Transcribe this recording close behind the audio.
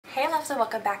Hey loves, and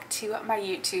welcome back to my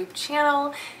YouTube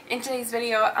channel. In today's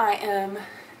video I am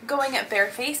going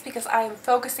barefaced because I am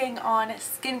focusing on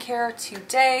skincare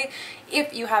today.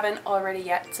 If you haven't already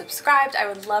yet subscribed, I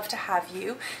would love to have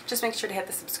you. Just make sure to hit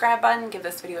the subscribe button, give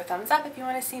this video a thumbs up if you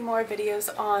want to see more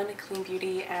videos on clean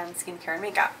beauty and skincare and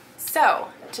makeup. So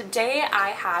today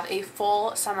I have a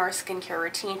full summer skincare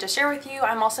routine to share with you.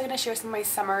 I'm also going to share some of my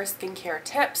summer skincare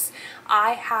tips.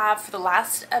 I have, for the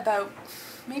last about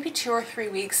maybe 2 or 3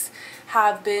 weeks,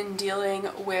 have been dealing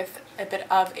with a bit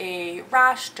of a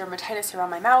rash, dermatitis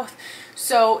around my mouth.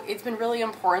 So it's been really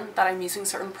important that I'm using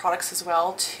certain products as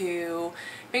well to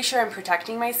make sure I'm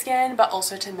protecting my skin, but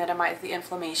also to minimize the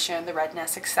inflammation, the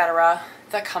redness, etc.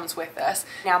 that comes with this.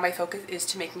 Now my focus is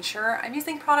to making sure I'm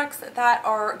using products that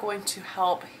are going to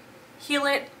help heal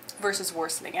it versus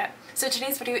worsening it. So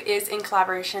today's video is in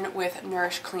collaboration with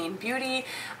Nourish Clean Beauty.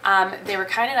 They were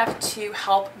kind enough to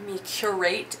help me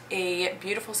curate a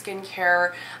beautiful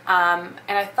skincare, and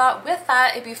I thought with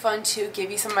that it'd be fun to give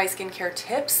you some of my skincare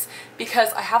tips,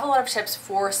 because I have a lot of tips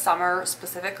for summer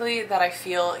specifically that I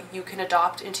feel you can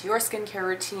adopt into your skincare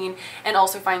routine, and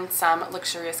also find some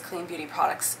luxurious clean beauty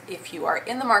products if you are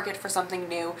in the market for something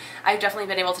new. I've definitely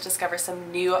been able to discover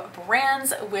some new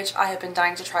brands which I have been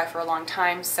dying to try for a long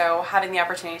time, so having the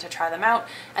opportunity to try them out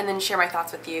and then share my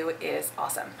thoughts with you is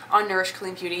awesome. On Nourish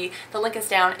Clean Beauty, the link is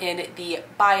down in the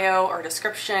bio or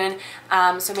description,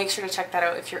 so make sure to check that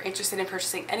out if you're interested in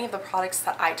purchasing any of the products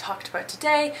that I talked about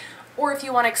today, or if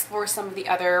you want to explore some of the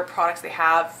other products they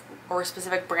have or a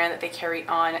specific brand that they carry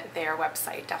on their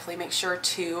website. Definitely make sure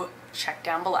to check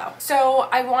down below. So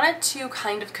I wanted to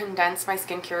kind of condense my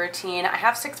skincare routine. I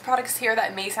have 6 products here.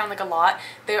 That may sound like a lot.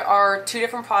 There are 2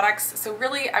 different products, so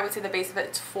really I would say the base of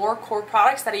it's 4 core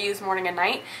products that I use morning and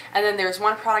night, and then there's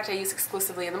 1 product I use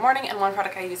exclusively in the morning and 1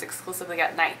 product I use exclusively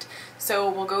at night. So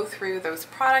we'll go through those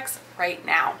products right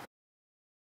now.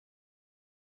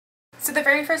 So the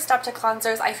very first step to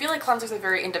cleansers, I feel like cleansers are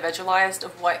very individualized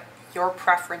of what your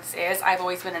preference is. I've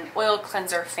always been an oil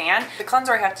cleanser fan. The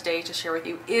cleanser I have today to share with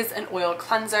you is an oil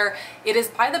cleanser. It is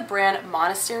by the brand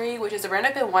Monastery, which is a brand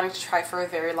I've been wanting to try for a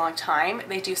very long time.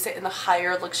 They do sit in the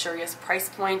higher luxurious price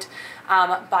point,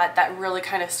 but that really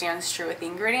kind of stands true with the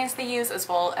ingredients they use as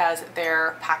well as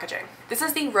their packaging. This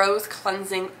is the Rose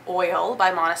Cleansing Oil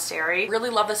by Monastery. Really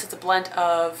love this. It's a blend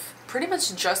of pretty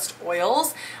much just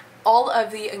oils. All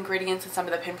of the ingredients and some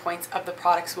of the pinpoints of the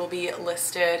products will be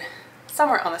listed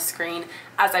somewhere on the screen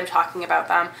as I'm talking about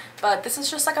them, but this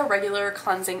is just like a regular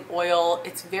cleansing oil.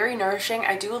 It's very nourishing.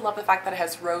 I do love the fact that it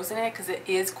has rose in it because it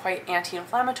is quite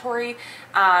anti-inflammatory,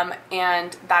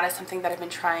 and that is something that I've been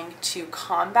trying to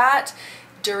combat.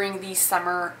 During the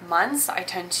summer months, I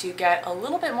tend to get a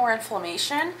little bit more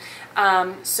inflammation,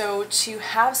 so to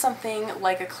have something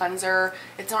like a cleanser,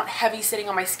 it's not heavy sitting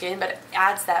on my skin, but it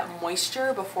adds that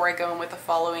moisture before I go in with the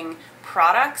following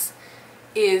products,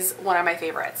 is one of my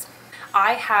favorites.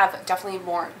 I have definitely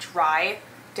more dry,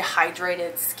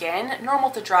 dehydrated skin. Normal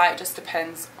to dry, it just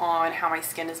depends on how my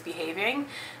skin is behaving,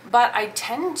 but I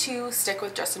tend to stick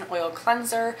with just an oil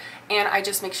cleanser, and I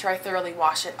just make sure I thoroughly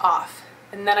wash it off,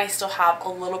 and then I still have a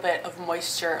little bit of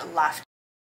moisture left.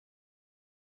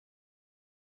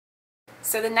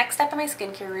 So the next step in my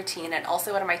skincare routine, and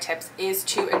also one of my tips, is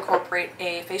to incorporate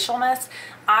a facial mist.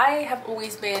 I have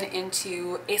always been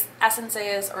into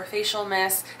essences or facial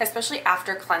mists, especially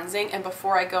after cleansing and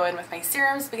before I go in with my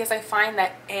serums, because I find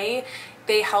that they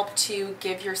help to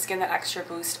give your skin that extra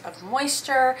boost of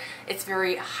moisture. It's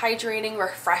very hydrating,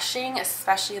 refreshing,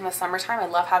 especially in the summertime. I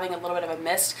love having a little bit of a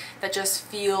mist that just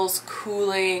feels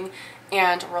cooling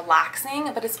and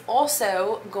relaxing, but it's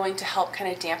also going to help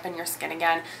kind of dampen your skin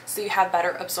again so you have better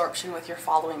absorption with your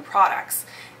following products.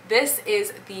 This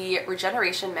is the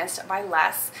Regeneration Mist by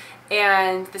LESSE,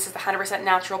 and this is the 100%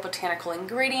 natural botanical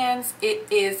ingredients. It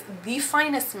is the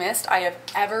finest mist I have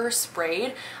ever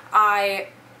sprayed. I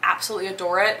absolutely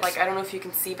adore it. Like, I don't know if you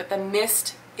can see, but the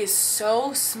mist is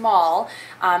so small.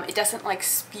 It doesn't like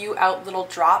spew out little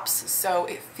drops, so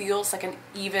it feels like an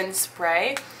even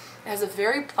spray. It has a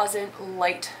very pleasant,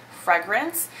 light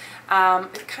fragrance.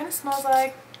 It kind of smells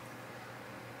like...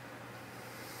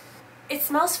 It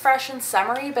smells fresh and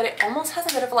summery, but it almost has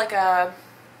a bit of like a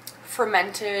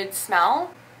fermented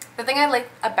smell. The thing I like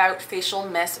about facial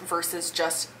mist versus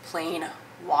just plain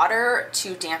water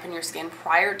to dampen your skin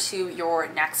prior to your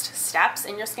next steps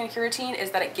in your skincare routine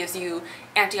is that it gives you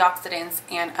antioxidants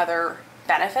and other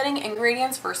benefiting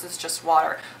ingredients versus just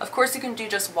water. Of course you can do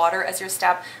just water as your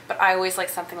step, but I always like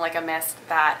something like a mist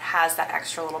that has that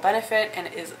extra little benefit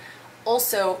and is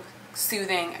also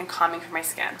soothing and calming for my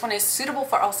skin. This one is suitable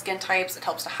for all skin types. It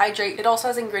helps to hydrate. It also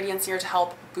has ingredients here to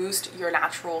help boost your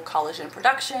natural collagen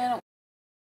production.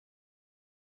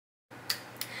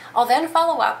 I'll then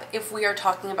follow up, if we are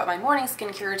talking about my morning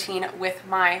skincare routine, with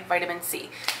my vitamin C.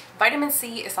 Vitamin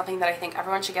C is something that I think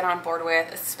everyone should get on board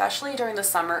with, especially during the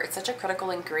summer. It's such a critical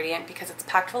ingredient because it's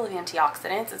packed full of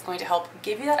antioxidants. It's going to help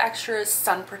give you that extra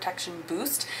sun protection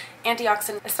boost.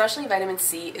 Antioxidant, especially vitamin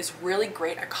C, is really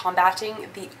great at combating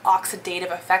the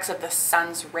oxidative effects of the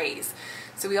sun's rays.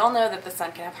 So we all know that the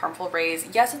sun can have harmful rays.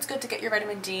 Yes, it's good to get your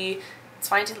vitamin D. It's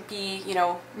fine to be,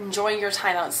 enjoying your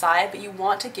time outside, but you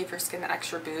want to give your skin that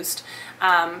extra boost.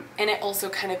 And it also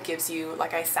kind of gives you,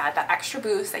 like I said, that extra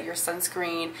boost that your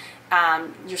sunscreen's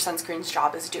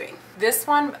job is doing. This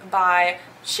one by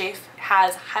Schaf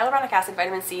has hyaluronic acid,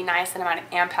 vitamin C, niacinamide,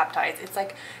 and peptides. It's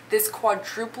like this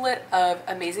quadruplet of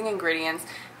amazing ingredients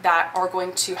that are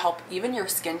going to help even your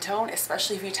skin tone,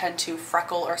 especially if you tend to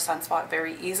freckle or sunspot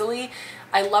very easily.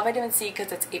 I love vitamin C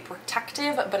because it's a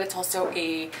protective, but it's also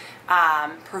a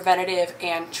preventative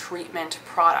and treatment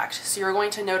product. So you're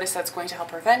going to notice that's going to help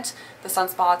prevent the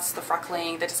sunspots, the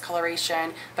freckling, the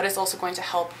discoloration, but it's also going to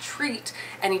help treat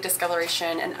any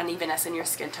discoloration and unevenness in your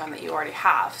skin tone that you already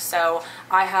have. So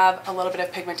I have a little bit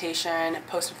of pigmentation,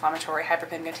 post-inflammatory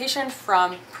hyperpigmentation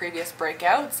from previous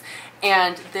breakouts,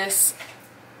 and this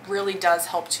really does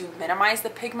help to minimize the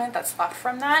pigment that's left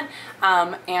from that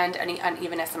and any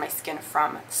unevenness in my skin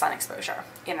from sun exposure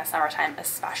in the summertime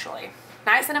especially.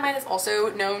 Niacinamide is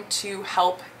also known to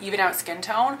help even out skin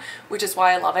tone, which is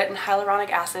why I love it, and hyaluronic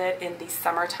acid in the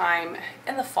summertime,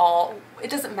 in the fall, it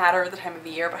doesn't matter the time of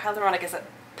the year, but hyaluronic is a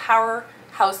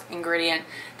powerhouse ingredient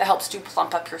that helps to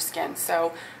plump up your skin.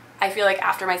 So I feel like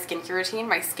after my skincare routine,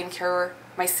 my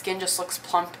skin just looks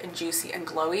plump and juicy and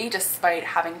glowy despite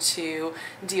having to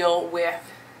deal with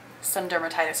some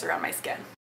dermatitis around my skin.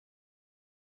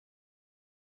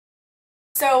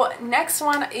 So next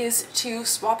one is to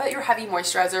swap out your heavy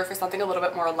moisturizer for something a little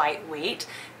bit more lightweight.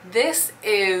 This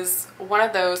is one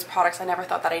of those products I never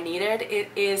thought that I needed. It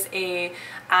is a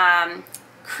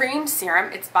cream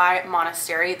serum. It's by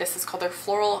Monastery. This is called their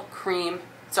Floral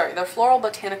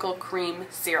Botanical Cream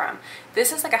Serum.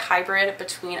 This is like a hybrid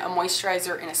between a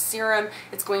moisturizer and a serum.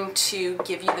 It's going to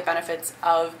give you the benefits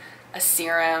of a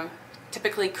serum.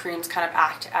 Typically creams kind of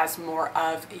act as more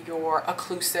of your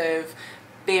occlusive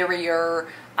barrier,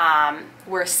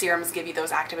 where serums give you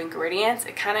those active ingredients.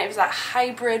 It kind of is that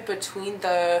hybrid between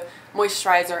the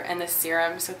moisturizer and the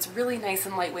serum, so it's really nice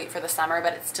and lightweight for the summer,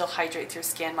 but it still hydrates your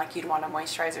skin like you'd want a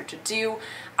moisturizer to do.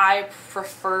 I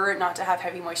prefer not to have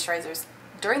heavy moisturizers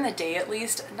during the day, at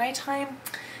least. At nighttime,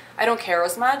 I don't care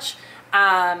as much.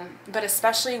 But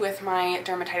especially with my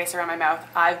dermatitis around my mouth,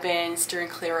 I've been steering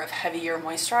clear of heavier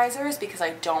moisturizers because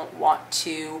I don't want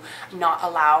to not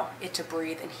allow it to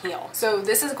breathe and heal. So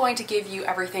this is going to give you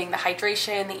everything: the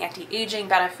hydration, the anti-aging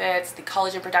benefits, the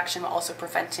collagen production, while also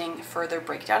preventing further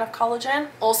breakdown of collagen.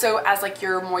 Also, as like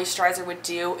your moisturizer would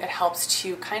do, it helps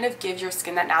to kind of give your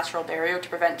skin that natural barrier to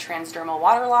prevent transdermal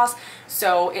water loss.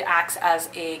 So it acts as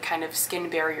a kind of skin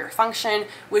barrier function,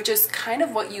 which is kind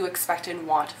of what you expect and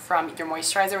want from your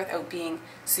moisturizer without being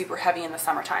super heavy in the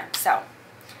summertime. So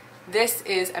this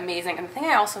is amazing, and the thing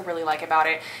I also really like about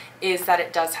it is that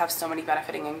it does have so many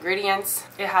benefiting ingredients.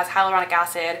 It has hyaluronic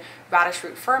acid, radish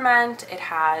root ferment, it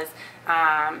has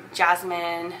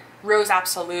jasmine, rose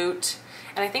absolute,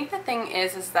 and I think the thing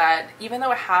is that even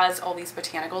though it has all these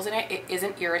botanicals in it, it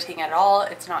isn't irritating at all.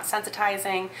 It's not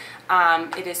sensitizing.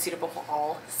 It is suitable for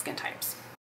all skin types.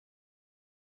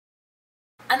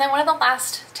 And then one of the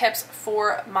last tips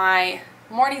for my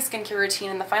morning skincare routine,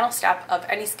 and the final step of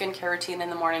any skincare routine in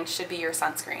the morning, should be your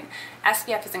sunscreen.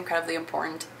 SPF is incredibly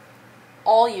important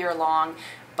all year long,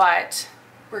 but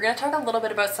we're going to talk a little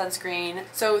bit about sunscreen.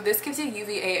 So this gives you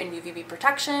UVA and UVB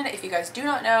protection. If you guys do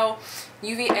not know,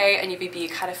 UVA and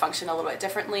UVB kind of function a little bit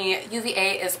differently.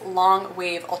 UVA is long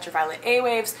wave ultraviolet A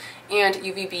waves, and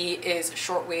UVB is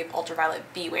short wave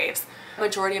ultraviolet B waves. The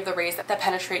majority of the rays that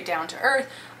penetrate down to Earth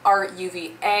are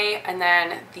UVA, and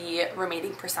then the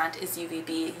remaining percent is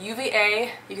UVB.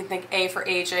 UVA, you can think A for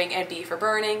aging and B for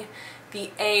burning. The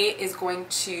A is going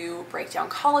to break down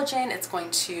collagen, it's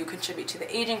going to contribute to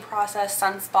the aging process,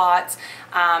 sunspots,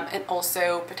 and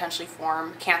also potentially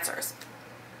form cancers.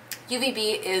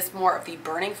 UVB is more of the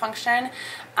burning function,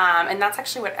 and that's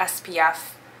actually what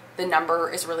SPF, the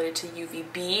number, is related to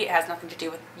UVB. It has nothing to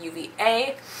do with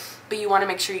UVA, but you want to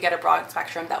make sure you get a broad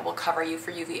spectrum that will cover you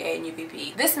for UVA and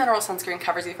UVB. This mineral sunscreen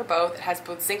covers you for both. It has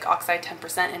both zinc oxide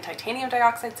 10% and titanium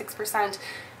dioxide 6%.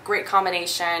 Great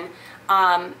combination.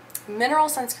 Mineral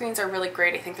sunscreens are really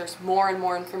great. I think there's more and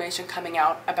more information coming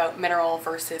out about mineral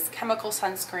versus chemical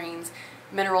sunscreens.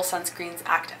 Mineral sunscreens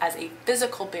act as a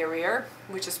physical barrier,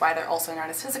 which is why they're also known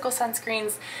as physical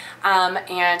sunscreens,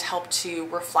 and help to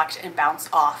reflect and bounce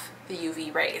off the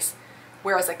UV rays.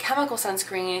 Whereas a chemical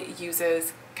sunscreen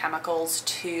uses chemicals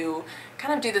to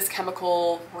kind of do this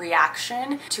chemical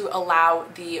reaction to allow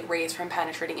the rays from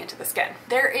penetrating into the skin.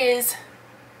 There is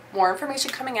more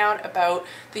information coming out about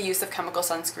the use of chemical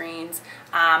sunscreens.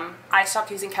 I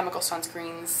stopped using chemical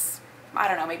sunscreens, I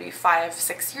don't know, maybe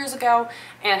 5-6 years ago,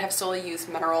 and have solely used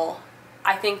mineral.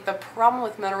 I think the problem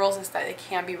with minerals is that it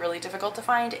can be really difficult to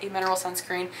find a mineral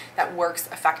sunscreen that works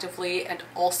effectively and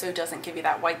also doesn't give you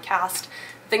that white cast.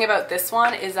 The thing about this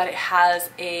one is that it has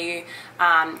a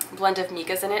blend of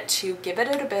migas in it to give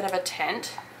it a bit of a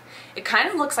tint. It kind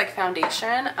of looks like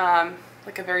foundation,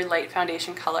 like a very light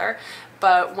foundation color,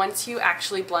 but once you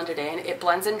actually blend it in, it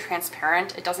blends in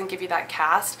transparent. It doesn't give you that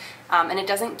cast, and it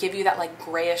doesn't give you that like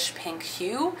grayish pink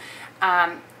hue.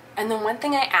 And the one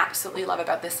thing I absolutely love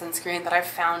about this sunscreen that I've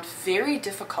found very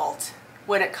difficult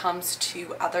when it comes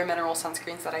to other mineral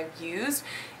sunscreens that I've used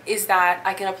is that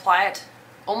I can apply it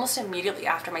almost immediately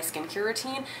after my skincare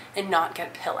routine and not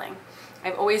get pilling.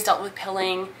 I've always dealt with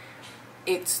pilling.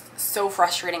 It's so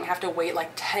frustrating. I have to wait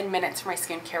like 10 minutes for my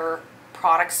skincare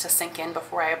products to sink in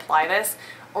before I apply this,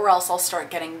 or else I'll start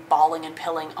getting balling and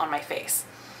pilling on my face.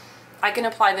 I can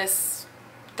apply this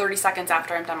 30 seconds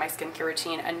after I'm done my skincare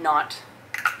routine and not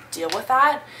deal with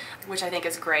that, which I think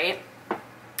is great.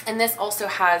 And this also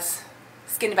has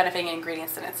skin benefiting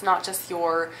ingredients in it. It's not just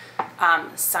your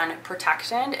sun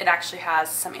protectant, it actually has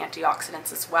some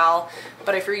antioxidants as well.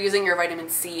 But if you're using your vitamin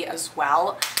C as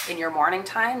well in your morning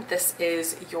time, this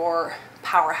is your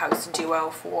powerhouse duo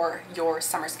for your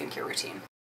summer skincare routine.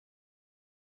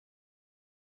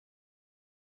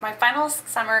 My final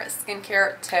summer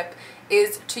skincare tip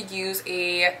is to use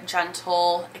a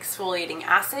gentle exfoliating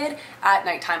acid at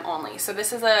nighttime only. So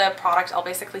this is a product, I'll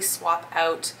basically swap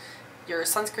out your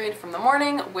sunscreen from the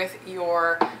morning with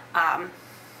your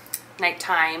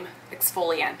nighttime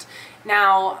exfoliant.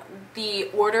 Now, the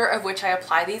order of which I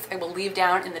apply these I will leave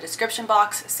down in the description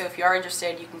box, so if you are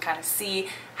interested you can kind of see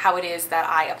how it is that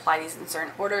I apply these in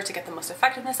certain order to get the most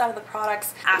effectiveness out of the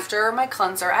products after my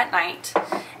cleanser at night.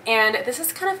 And this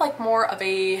is kind of like more of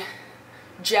a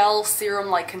gel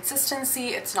serum-like consistency.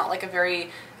 It's not like a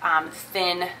very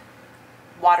thin,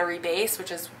 watery base,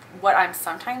 which is what I'm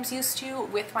sometimes used to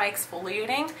with my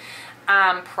exfoliating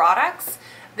products.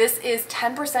 This is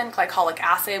 10% glycolic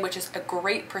acid, which is a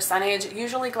great percentage.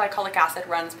 Usually glycolic acid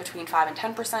runs between 5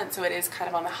 and 10%, so it is kind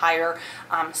of on the higher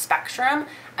spectrum.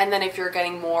 And then if you're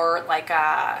getting more like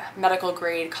medical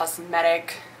grade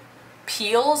cosmetic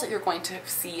peels, you're going to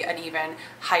see an even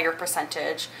higher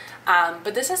percentage.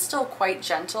 But this is still quite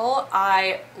gentle.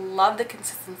 I love the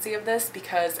consistency of this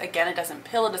because, again, it doesn't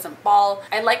pill, it doesn't ball.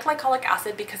 I like glycolic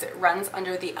acid because it runs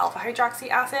under the alpha hydroxy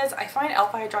acids. I find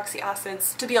alpha hydroxy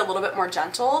acids to be a little bit more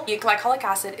gentle. The glycolic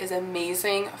acid is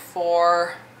amazing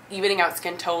for evening out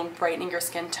skin tone, brightening your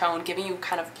skin tone, giving you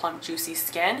kind of plump, juicy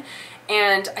skin.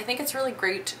 And I think it's really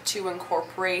great to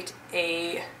incorporate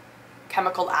a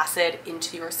chemical acid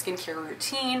into your skincare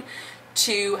routine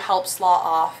to help slaw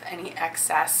off any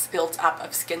excess built up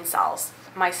of skin cells.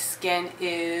 My skin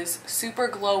is super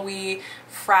glowy,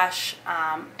 fresh,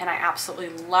 and I absolutely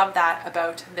love that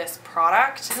about this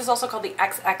product. This is also called the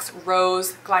XX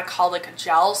Rose Glycolic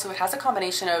Gel, so it has a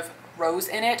combination of rose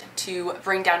in it to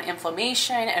bring down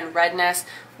inflammation and redness,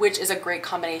 which is a great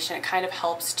combination. It kind of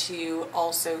helps to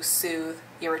also soothe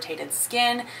irritated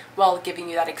skin while giving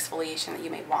you that exfoliation that you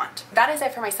may want. That is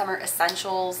it for my summer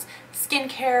essentials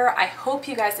skincare. I hope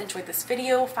you guys enjoyed this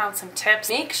video, found some tips.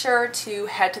 Make sure to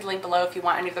head to the link below if you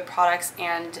want any of the products,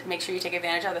 and make sure you take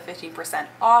advantage of the 15%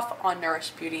 off on Nourish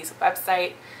Beauty's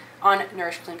website,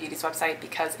 Nourish Clean Beauty's website,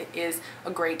 because it is a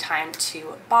great time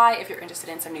to buy if you're interested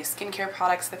in some new skincare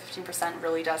products. The 15%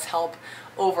 really does help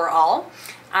overall.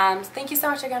 Thank you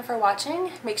so much again for watching.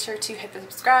 Make sure to hit the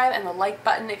subscribe and the like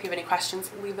button. If you have any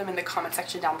questions, leave them in the comment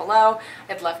section down below.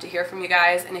 I'd love to hear from you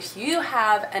guys. And if you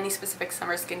have any specific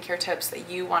summer skincare tips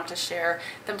that you want to share,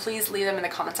 then please leave them in the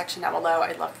comment section down below.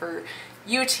 I'd love for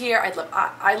you to hear.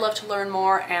 I love to learn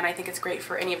more, and I think it's great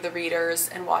for any of the readers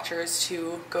and watchers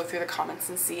to go through the comments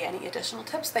and see any additional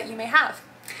tips that you may have.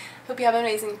 Hope you have an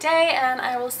amazing day, and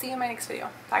I will see you in my next video.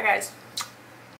 Bye guys.